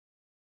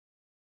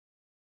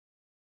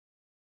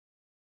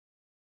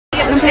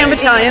Pam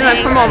Battalion.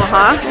 I'm from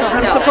Omaha.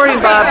 I'm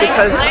supporting Bob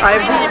because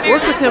I've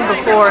worked with him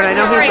before, and I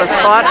know he's a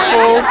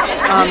thoughtful,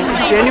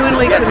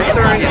 genuinely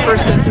concerned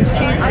person who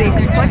sees the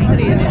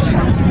complexity in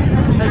issues,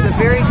 has a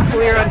very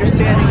clear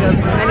understanding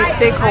of many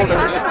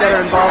stakeholders that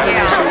are involved in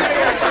issues,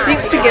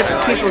 seeks to get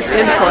people's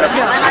input.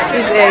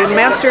 He's a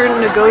master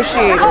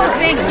negotiator,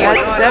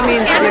 and that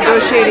means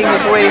negotiating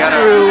his way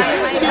through,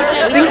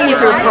 thinking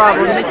through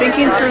problems,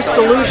 thinking through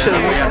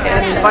solutions,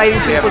 and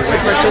inviting people to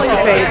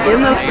participate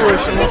in those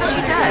solutions,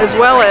 as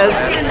well as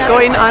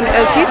going on,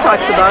 as he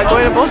talks about,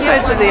 going on both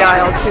sides of the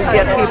aisle to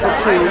get people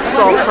to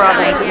solve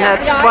problems. And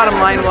that's bottom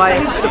line why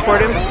I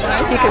support him.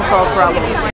 He can solve problems.